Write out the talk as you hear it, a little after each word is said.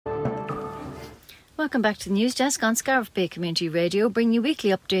Welcome back to the News Desk on Scariff Bay Community Radio, bringing you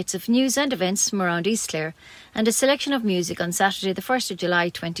weekly updates of news and events from around East Clare and a selection of music on Saturday the 1st of July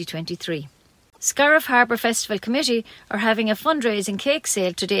 2023. Scariff Harbour Festival Committee are having a fundraising cake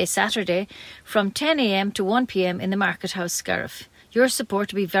sale today, Saturday, from 10 a.m. to 1 p.m. in the Market House, Scariff. Your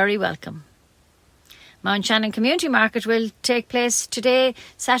support will be very welcome. Mount Shannon Community Market will take place today,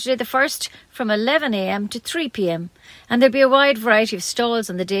 Saturday the 1st, from 11 a.m. to 3 p.m. and there'll be a wide variety of stalls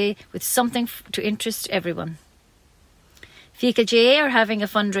on the day with something to interest everyone. Fecal GA are having a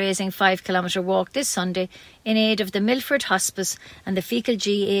fundraising 5-kilometre walk this Sunday in aid of the Milford Hospice and the Fecal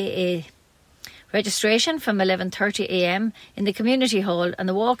GAA. Registration from 11:30 a.m. in the Community Hall, and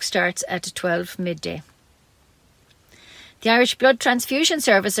the walk starts at 12 midday. The Irish Blood Transfusion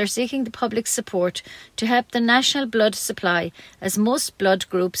Service are seeking the public's support to help the national blood supply, as most blood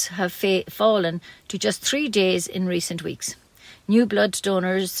groups have fallen to just 3 days in recent weeks. New blood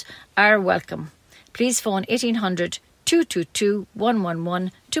donors are welcome. Please phone 1800 222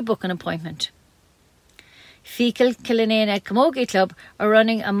 111 to book an appointment. Fecal Killanena Camogie Club are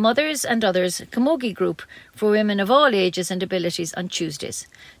running a Mothers and Others Camogie group for women of all ages and abilities on Tuesdays.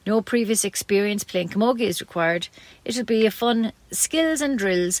 No previous experience playing camogie is required. It will be a fun skills and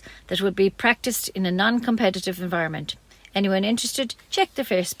drills that will be practiced in a non-competitive environment. Anyone interested, check the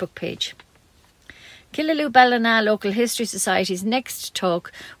Facebook page. Killaloo Ballina Local History Society's next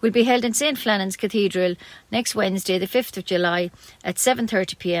talk will be held in St Flannan's Cathedral next Wednesday, the 5th of July at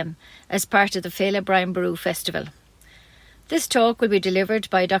 7:30 p.m. as part of the Féile Brian Boru Festival. This talk will be delivered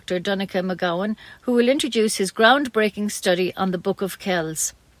by Dr. Donncha McGowan, who will introduce his groundbreaking study on the Book of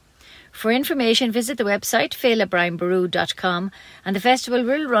Kells. For information, visit the website feilebrianboru.com, and the festival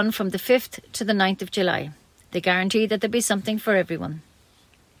will run from the 5th to the 9th of July. They guarantee that there'll be something for everyone.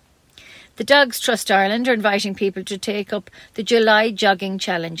 The Dogs Trust Ireland are inviting people to take up the July Jogging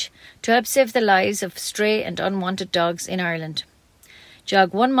Challenge to help save the lives of stray and unwanted dogs in Ireland.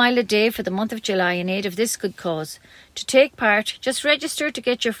 Jog 1 mile a day for the month of July in aid of this good cause. To take part, just register to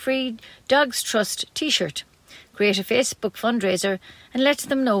get your free Dogs Trust t-shirt. Create a Facebook fundraiser and let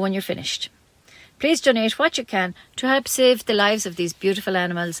them know when you're finished. Please donate what you can to help save the lives of these beautiful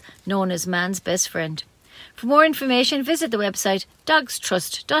animals known as man's best friend. For more information, visit the website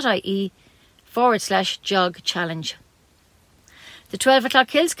dogstrust.ie/jog challenge. The 12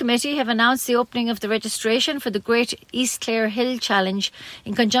 O'Clock Hills Committee have announced the opening of the registration for the Great East Clare Hill Challenge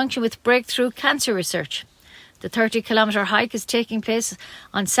in conjunction with Breakthrough Cancer Research. The 30-kilometre hike is taking place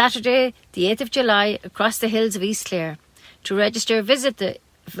on Saturday, the 8th of July, across the hills of East Clare. To register, visit the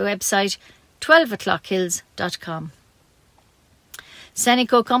website 12o'clockhills.com.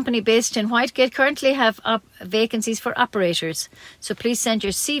 Seneco Company based in Whitegate currently have vacancies for operators, so please send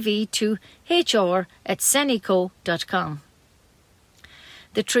your CV to hr@seneco.com.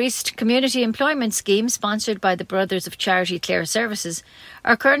 The Trieste Community Employment Scheme, sponsored by the Brothers of Charity Clare Services,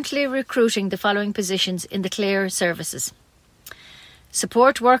 are currently recruiting the following positions in the Clare Services: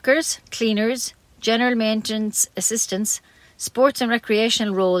 support workers, cleaners, general maintenance assistants, sports and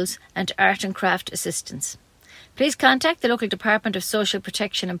recreational roles, and art and craft assistants. Please contact the local Department of Social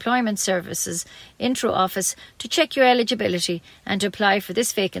Protection Employment Services Intro Office to check your eligibility and to apply for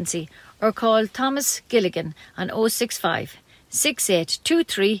this vacancy, or call Thomas Gilligan on 065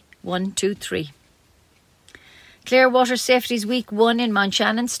 6823 123. Clare Water Safety's Week 1 in Mount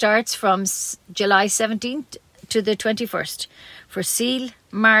Shannon starts from July 17th to the 21st for Seal,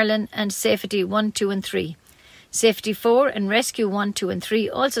 Marlin and Safety 1, 2 and 3. Safety 4 and Rescue 1, 2 and 3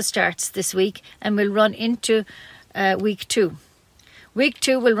 also starts this week and will run into Week 2. Week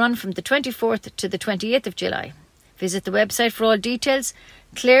 2 will run from the 24th to the 28th of July. Visit the website for all details,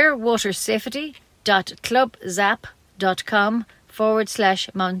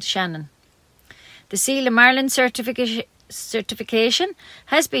 clarewatersafety.clubzap.com/Mount Shannon. The Seal and Marlin certification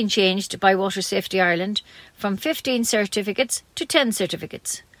has been changed by Water Safety Ireland from 15 certificates to 10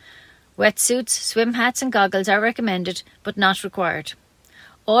 certificates. Wetsuits, swim hats and goggles are recommended but not required.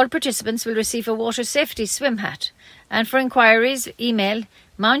 All participants will receive a water safety swim hat, and for inquiries email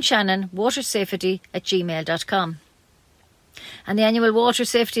mountshannonwatersafety@gmail.com. And the annual water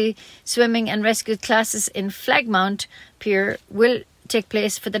safety swimming and rescue classes in Flagmount Pier will take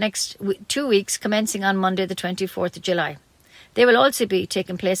place for the next 2 weeks, commencing on Monday the 24th of July. They will also be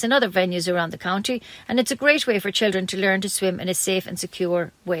taking place in other venues around the county, and it's a great way for children to learn to swim in a safe and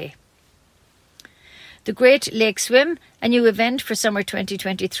secure way. The Great Lake Swim, a new event for summer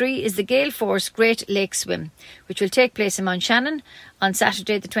 2023, is the Gale Force Great Lake Swim, which will take place in Mount Shannon on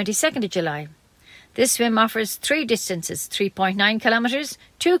Saturday the 22nd of July. This swim offers 3 distances, 3.9 kilometres,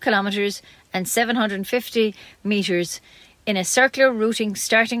 2 kilometres and 750 metres in a circular routing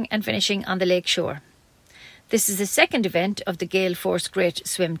starting and finishing on the lake shore. This is the second event of the Gale Force Great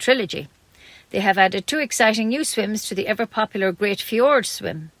Swim Trilogy. They have added 2 exciting new swims to the ever-popular Great Fjord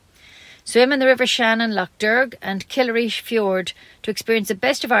swim. Swim in the River Shannon, Lough Derg and Killary Fjord to experience the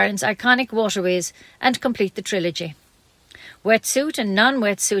best of Ireland's iconic waterways and complete the trilogy. Wetsuit and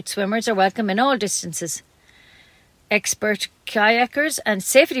non-wetsuit swimmers are welcome in all distances. Expert kayakers and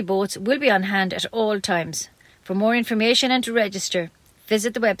safety boats will be on hand at all times. For more information and to register,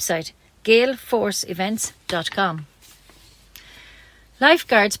 visit the website galeforceevents.com.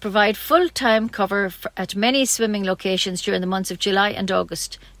 Lifeguards provide full-time cover at many swimming locations during the months of July and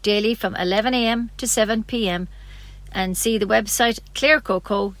August, daily from 11 a.m. to 7 p.m. and see the website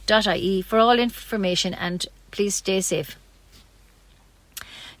clarecoco.ie for all information, and please stay safe.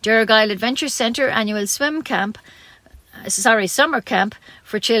 Derg Isle Adventure Centre annual summer camp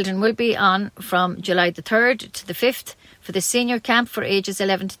for children will be on from July the 3rd to the 5th for the senior camp for ages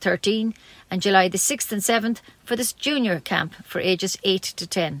 11 to 13 and July the 6th and 7th for this junior camp for ages 8 to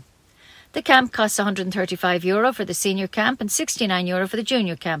 10. The camp costs €135 for the senior camp and €69 for the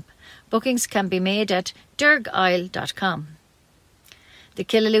junior camp. Bookings can be made at dergisle.com. The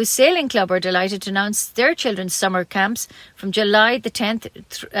Killaloo Sailing Club are delighted to announce their children's summer camps from July the 10th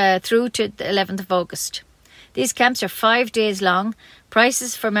through to the 11th of August. These camps are 5 days long.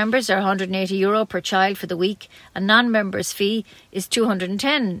 Prices for members are €180 per child for the week, and non-members' fee is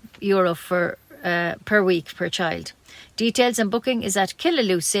 €210 per week per child. Details and booking is at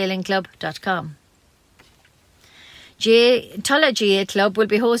killaloosailingclub.com. Tulla GA Club will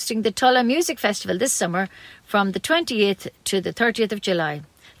be hosting the Tulla Music Festival this summer from the 28th to the 30th of July.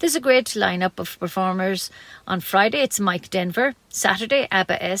 There's a great lineup of performers. On Friday it's Mike Denver, Saturday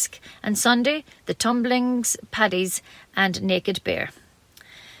ABBA-esque, and Sunday the Tumblings, Paddies and Naked Bear.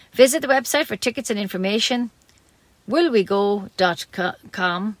 Visit the website for tickets and information,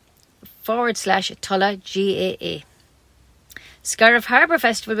 willwego.com/Tulla GAA. Scariff Harbour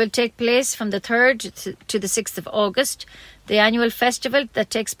Festival will take place from the 3rd to the 6th of August, the annual festival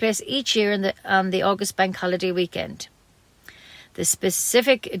that takes place each year on the August bank holiday weekend. The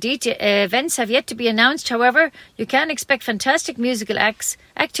specific events have yet to be announced. However, you can expect fantastic musical acts,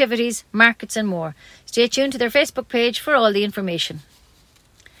 activities, markets and more. Stay tuned to their Facebook page for all the information.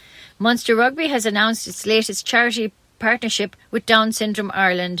 Munster Rugby has announced its latest charity partnership with Down Syndrome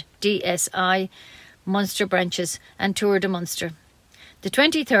Ireland, DSI, Munster branches and Tour de Munster. The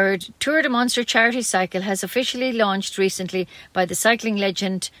 23rd Tour de Munster charity cycle has officially launched recently by the cycling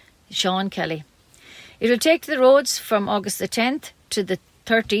legend Sean Kelly. It will take the roads from August the 10th to the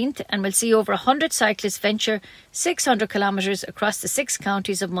 13th and will see over 100 cyclists venture 600 kilometres across the 6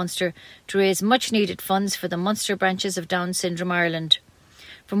 counties of Munster to raise much needed funds for the Munster branches of Down Syndrome Ireland.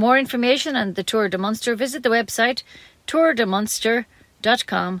 For more information on the Tour de Munster, visit the website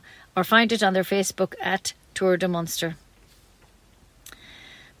tourdemunster.com or find it on their Facebook at Tour de Munster.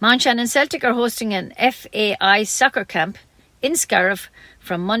 Monchan and Celtic are hosting an FAI soccer camp in Scariff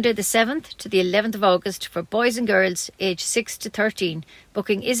from Monday the 7th to the 11th of August for boys and girls aged 6 to 13.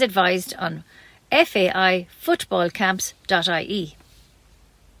 Booking is advised on faifootballcamps.ie.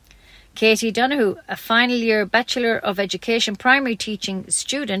 Katie Donoghue, a final year Bachelor of Education primary teaching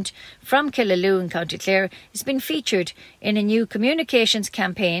student from Killaloo in County Clare, has been featured in a new communications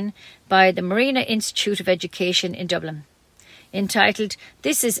campaign by the Marina Institute of Education in Dublin. Entitled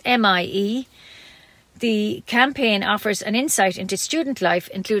This is MIE, the campaign offers an insight into student life,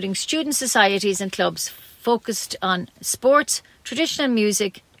 including student societies and clubs focused on sports, traditional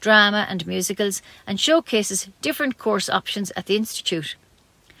music, drama and musicals, and showcases different course options at the Institute.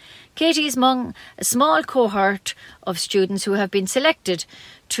 Katie is among a small cohort of students who have been selected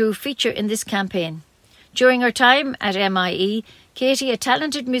to feature in this campaign. During her time at MIE, Katie, a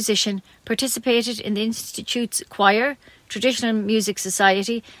talented musician, participated in the Institute's choir, Traditional Music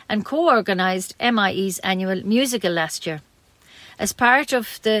Society and co-organised MIE's annual musical last year. As part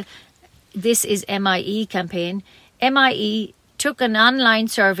of the This is MIE campaign, MIE took an online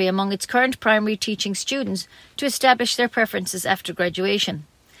survey among its current primary teaching students to establish their preferences after graduation.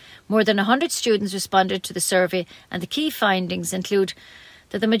 More than 100 students responded to the survey, and the key findings include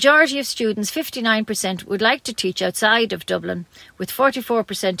that the majority of students, 59%, would like to teach outside of Dublin, with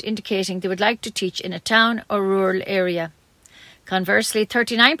 44% indicating they would like to teach in a town or rural area. Conversely,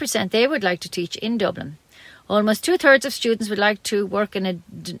 39% they would like to teach in Dublin. Almost 2/3 of students would like to work in a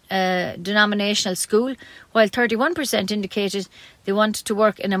denominational school, while 31% indicated they want to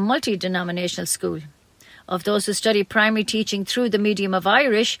work in a multi-denominational school. Of those who study primary teaching through the medium of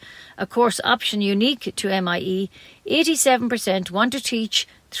Irish, a course option unique to MIE, 87% want to teach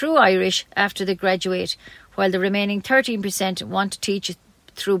through Irish after they graduate, while the remaining 13% want to teach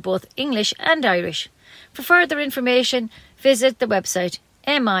through both English and Irish. For further information, visit the website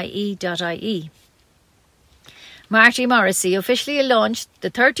mie.ie. Marty Morrissey officially launched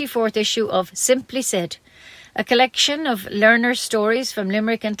the 34th issue of Simply Said, a collection of learner stories from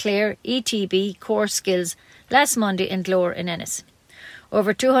Limerick and Clare ETB core skills last Monday in Glore in Ennis.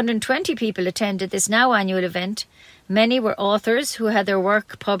 Over 220 people attended this now annual event. Many were authors who had their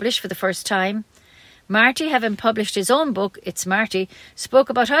work published for the first time. Marty, having published his own book, It's Marty, spoke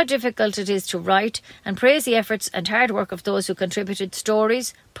about how difficult it is to write and praised the efforts and hard work of those who contributed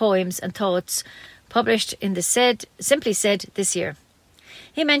stories, poems and thoughts published in the Simply Said this year.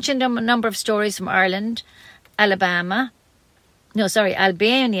 He mentioned a number of stories from Ireland, Albania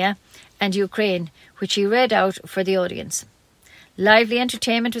and Ukraine, which he read out for the audience. Lively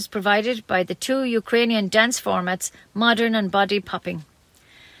entertainment was provided by the two Ukrainian dance formats, modern and body popping.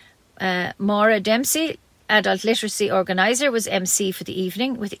 Maura Dempsey, adult literacy organiser, was MC for the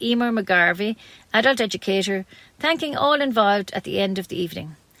evening, with Emer McGarvey, adult educator, thanking all involved at the end of the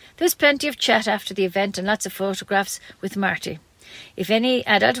evening. There was plenty of chat after the event and lots of photographs with Marty. If any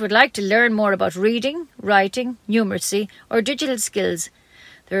adult would like to learn more about reading, writing, numeracy or digital skills,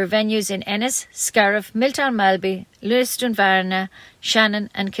 there are venues in Ennis, Scariff, Miltown Malby, Lewiston-Varna, Shannon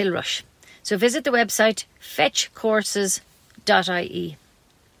and Kilrush. So visit the website fetchcourses.ie.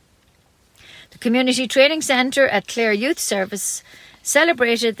 The Community Training Centre at Clare Youth Service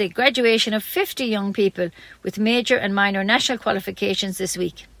celebrated the graduation of 50 young people with major and minor national qualifications this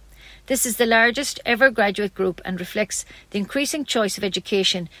week. This is the largest ever graduate group and reflects the increasing choice of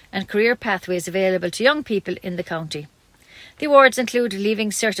education and career pathways available to young people in the county. The awards include Leaving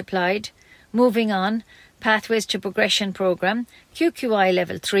Cert Applied, Moving On, Pathways to Progression Programme, QQI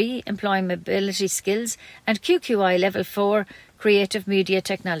Level 3, Employability Skills and QQI Level 4, Creative Media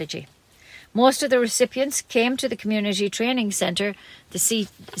Technology. Most of the recipients came to the Community Training Centre, the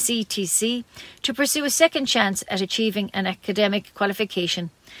CTC, to pursue a second chance at achieving an academic qualification,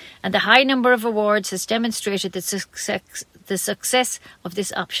 and the high number of awards has demonstrated the success of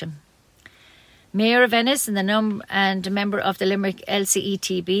this option. Mayor of Ennis and a member of the Limerick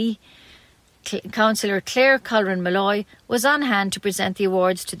LCETB, Councillor Claire Colran Malloy, was on hand to present the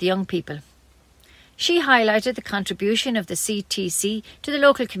awards to the young people. She highlighted the contribution of the CTC to the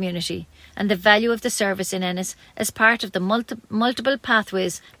local community and the value of the service in Ennis as part of the multiple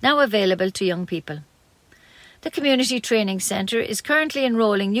pathways now available to young people. The Community Training Centre is currently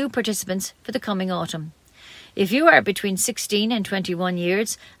enrolling new participants for the coming autumn. If you are between 16 and 21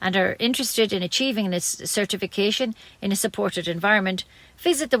 years and are interested in achieving this certification in a supported environment,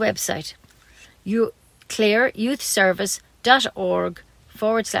 visit the website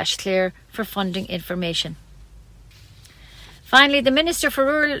clareyouthservice.org/Clare for funding information. Finally, the Minister for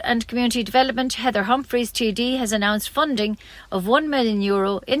Rural and Community Development, Heather Humphreys TD, has announced funding of €1 million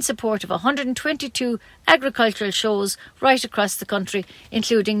in support of 122 agricultural shows right across the country,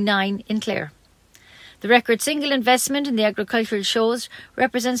 including 9 in Clare. The record single investment in the agricultural shows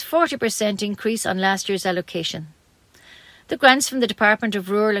represents 40% increase on last year's allocation. The grants from the Department of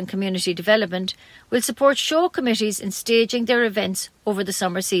Rural and Community Development will support show committees in staging their events over the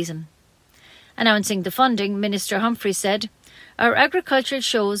summer season. Announcing the funding, Minister Humphreys said, "Our agricultural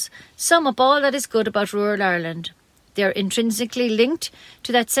shows sum up all that is good about rural Ireland. They are intrinsically linked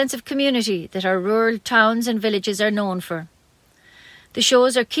to that sense of community that our rural towns and villages are known for. The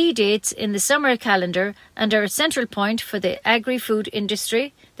shows are key dates in the summer calendar and are a central point for the agri-food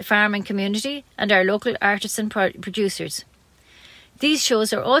industry, the farming community and our local artisan producers. These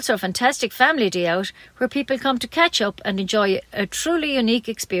shows are also a fantastic family day out where people come to catch up and enjoy a truly unique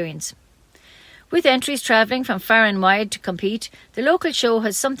experience. With entries travelling from far and wide to compete, the local show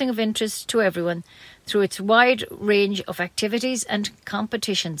has something of interest to everyone through its wide range of activities and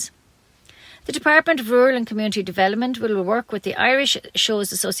competitions. The Department of Rural and Community Development will work with the Irish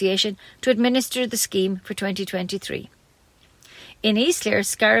Shows Association to administer the scheme for 2023. In East Clare,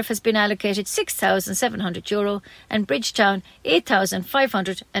 Scariff has been allocated €6,700 and Bridgetown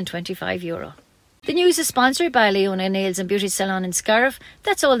 €8,525. The news is sponsored by Leona Nails and Beauty Salon in Scariff.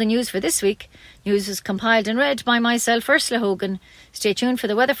 That's all the news for this week. News was compiled and read by myself, Ursula Hogan. Stay tuned for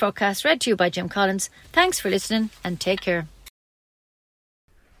the weather forecast read to you by Jim Collins. Thanks for listening and take care.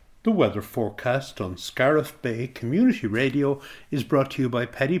 The weather forecast on Scariff Bay Community Radio is brought to you by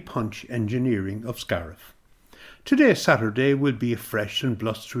Paddy Punch Engineering of Scariff. Today, Saturday, will be a fresh and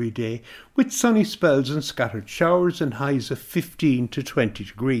blustery day with sunny spells and scattered showers and highs of 15 to 20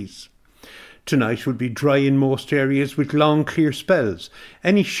 degrees. Tonight will be dry in most areas with long clear spells.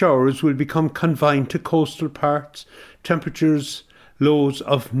 Any showers will become confined to coastal parts. Temperatures lows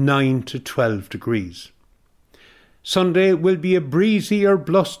of 9 to 12 degrees. Sunday will be a breezy or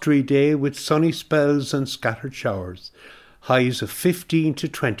blustery day with sunny spells and scattered showers. Highs of 15 to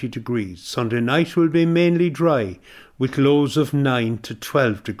 20 degrees. Sunday night will be mainly dry with lows of 9 to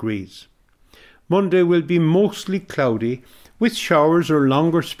 12 degrees. Monday will be mostly cloudy with showers or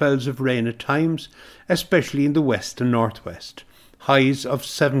longer spells of rain at times, especially in the west and northwest. Highs of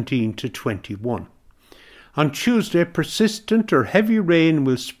 17 to 21. On Tuesday, persistent or heavy rain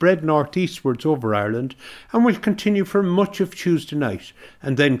will spread northeastwards over Ireland and will continue for much of Tuesday night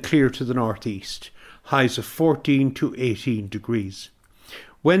and then clear to the northeast. Highs of 14 to 18 degrees.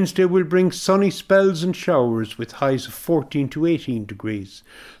 Wednesday will bring sunny spells and showers with highs of 14 to 18 degrees.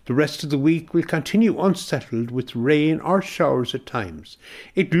 The rest of the week will continue unsettled with rain or showers at times.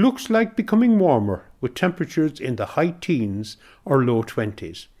 It looks like becoming warmer with temperatures in the high teens or low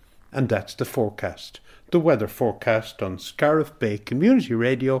 20s. And that's the forecast. The weather forecast on Scariff Bay Community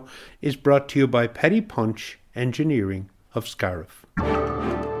Radio is brought to you by Paddy Punch Engineering of Scariff.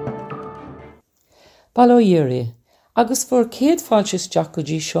 Baloieri, agus for céad fáiltis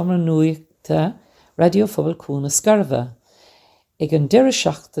Jacogi Siomra Nuachta Radiophobal Cúna Scarva. Ag an deire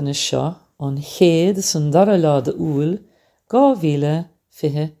seachtaine seo an chéad san dara lá de úil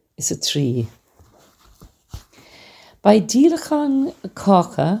 2023. Ba dílachan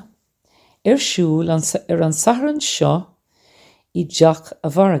cácha siúil an saharan seo I Jack a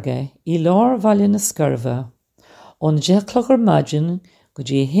bharge I lár bhaile na Scarva an deachlog ar maidin go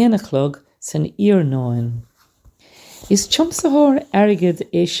dtí héanachlog san Iarnáin. Is tiomsathóir airgid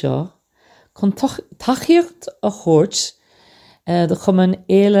é seo chun taíocht a chóirt de chuman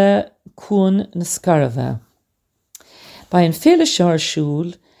éile cún na Scarva. Ba an féile seo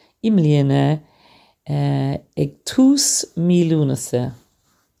arsúil I mbliana ag tús mílúnasa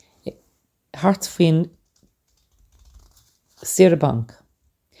hart faoin Sirabank.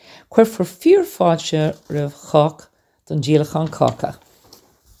 Cuir for fíor fáilte raibh chach don díalachan cácha.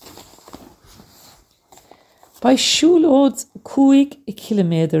 Ba siúlóid 5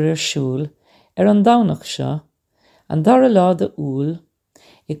 kiloméadar arsúil an domhnach seo, an dara lá de úil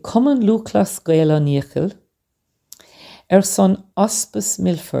I Cumann Lúclas Gael an Íochail, son Ospis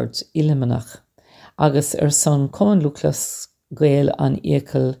Milford I Limonach, agus son Cumann Lúclas Gael an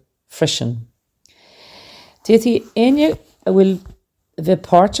Íochail freisin. Détí aine bhfuil bheith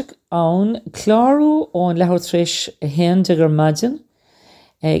páirteach ann clárú ón leabhartréis a héan de gur maidin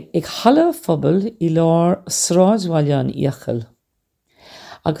ag chala phobal I lár sráidbhaile an Íochail.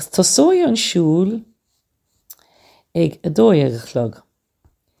 Agus tosóidh an siúl ag a dóigechlog.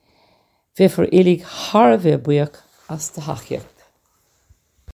 Bheith for élig tharbheith buíoch as de hachiacht.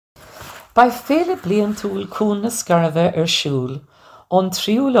 Ba féle blian túil cún na Scarva siúl an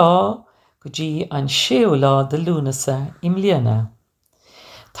 3 lá go dtí an 6 lá de lúnasa I mbliana.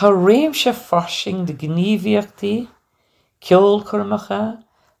 Tá réimse farsing de gníomhaíochtaí, ceolcurmacha,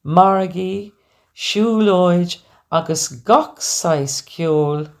 margaí, siúlóid agus gach 6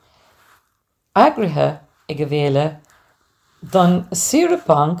 ceol agrithe ag a bhéile don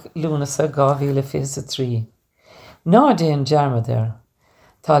Sirabank lúnasa 2023. Ná déan dearmadar.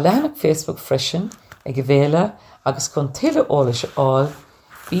 Tá lehanach Facebook freisin ag a bhéile agus chun tuile eolais áil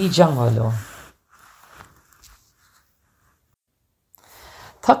bí deangáiló.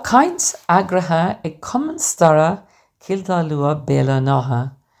 Tá caint agrathe ag Cumann Stara Gildá Lua béla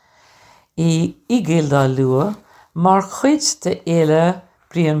nátha I Gildá Lua mar chuid de éile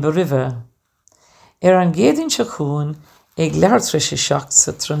bríon barive. An géadín se chuún ag leabhartréise seacht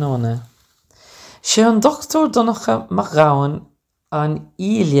sa tróna. Sé an doctor Donacha Macgáin an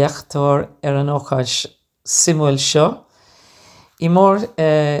íleachtar an ócáid Simúil seo I mór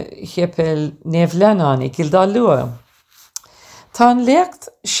chéipil Néamhleanáin I Gildá Lua. Tá an léacht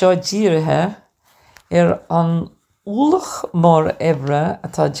seo dírithe an úlach mór ebre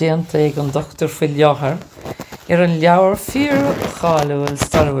atá déanta ag an doctor faoi leathair an leabhar fíor cháiliúil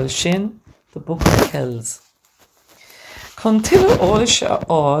starúil sin the Book of Kells. Chun tuile eolais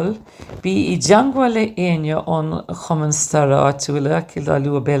áil bí I deangáile aine an Cumann Stara áitiúla Gildá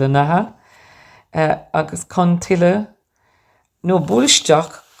Lua béla nátha agus chun tuile nó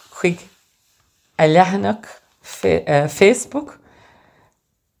búlisteach chuig a lehanach Facebook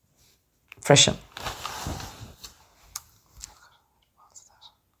freisin.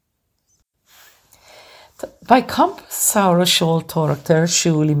 Ba camp saoire seoltóireachta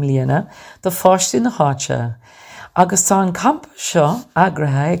siúil I mbliana do fáistí na háite, agus tá an camp seo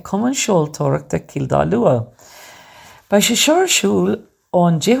agrathe ag Cumann seoltóireachta Gildá Lua. Ba sé seo siúil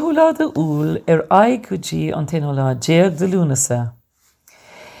ón 10 lá de úil aghaidh go dtí an 10 lá 10 de lúnasa.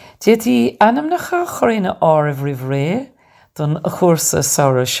 Détí anamnacha choiríne áibh rih ré don a chóirsa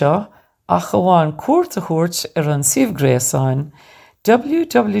saoire seo ach amháin cuairt a thuairt ar an suimhghréasáin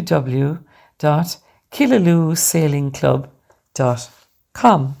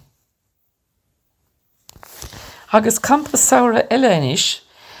www.killaloosailingclub.com. Agus campa saora eile inis,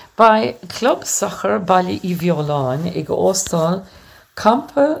 by Club Soccer Bally I Bheoláin ag óstáil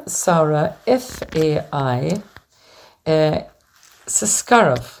campa saora FAI sa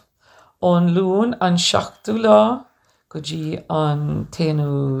Scarf ón lún an 7 lá go dtí an 10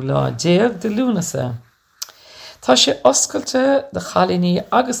 lá 10 de lúnasa. Tá sé oscailte de chalíní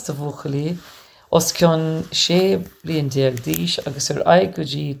agus de bhuachalaí os cionn 6 bliain 10 díos agus ar aghaidh go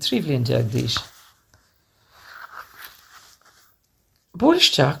dtí 3 bliain 10 díos.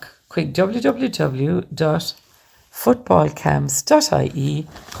 Búristeach chuig www.footballcams.ie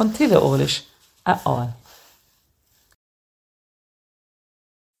chun tuilleadh eolais a fháil.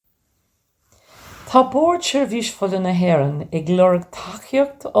 Tá bord seirbhís fola na hÉireann ag lorg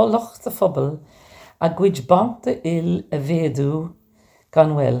tacaíocht ó lucht a phobal a gcuid banta il a bhéadú gan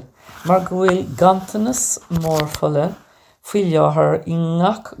bhfuil, mar go bhfuil gantanas mór fola faoi láthair I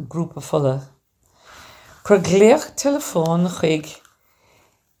ngach grúpa fola. Cur gléach telefón chuig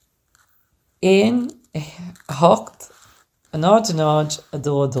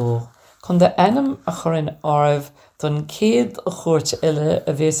 1-8-9-2 chun de enam a chuireann áibh don 100 a chuairt eile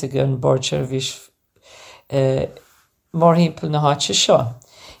a bhéasig an bord seirbhís mar thimpeall na háite seo.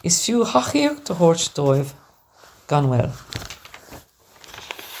 Is fiú hachaíocht a thuairt dóibh gan bhfuil.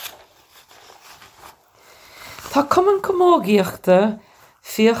 Tá cumann comógaíochta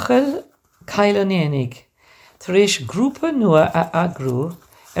fíochail caileanénig tar éis grúpa nua a agrú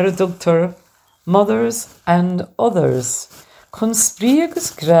ar a dtugtar Mothers and Others chun sprí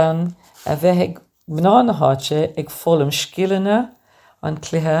agus gran a bheith ag mná na háite ag fólam scileanna an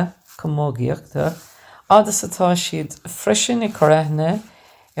cluiche comógaíochta agus atá siad freisin I coraithne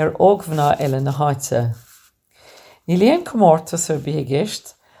ar ógmhná eile na háite. Ní léon comórtas ar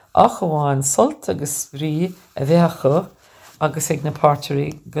bíogist ach amháin solt agus sprí a bheith acu agus ag na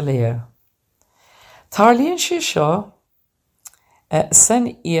páirteoirí go léir. Tarlíonn sé seo san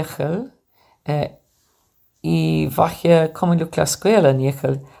íochail I bhaithe Cumaill Clascuéile an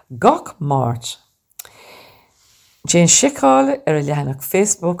íochail gach Máirt. Déan sicáil ar a leanach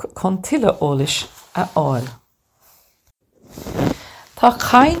Facebook chun tuilleadh eolais a fháil. Tá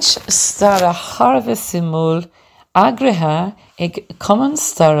caint stara Harbh simúl agrathe ag cumann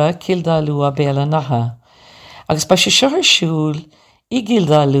stara Kilda Lua Béla Natha. Agus ba sé seo ar siúl I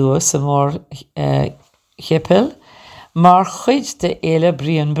Gilda Lua sa mór Chiapel, mar chuid de éile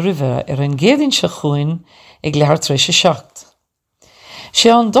bríon brúbhe ar an géadinn se chuin ag leabhar tar éis 7. Sé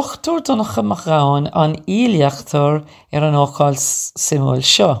an dochtúir donnacha Macháin an íliachtar ar an ócáil simúil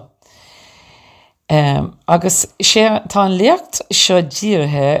seo. Agus sé tá an leacht seo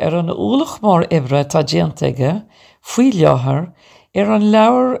dírithe ar an úlach mór ibre tá déantaige faoi láthair ar an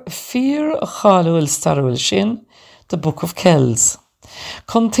leabhar 4 cháúil starúil sin the Book of Kells.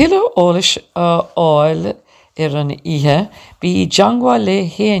 Chun tuilleadh eolais a fháil ar an ihe bí Jangwa le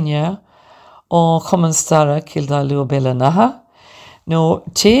héine ó cumann stara Kilda Lua Béla Natha nó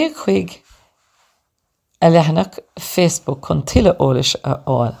té chuig a leanach Facebook chun tuilleadh eolais a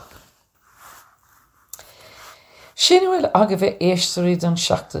fháil. Sin bhfuil aga bheith éistearí don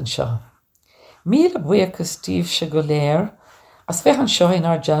seachtain seo. Míle buíochas tíobh se go léir as bheith an seo in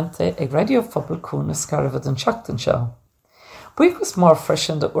argenta ag radio phobal cúna scarabh don seachtain seo. Buíochas mór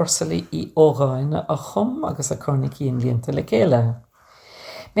freisin de Ursula Hogan a chum agus a cornicíon líonta le chéile.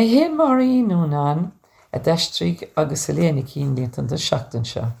 Mé héan marí núnán a deistríg agus a léanacíon líonta don seachtain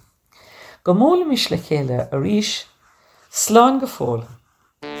seo. Go móla mis le chéile a ríis, slán go fóla.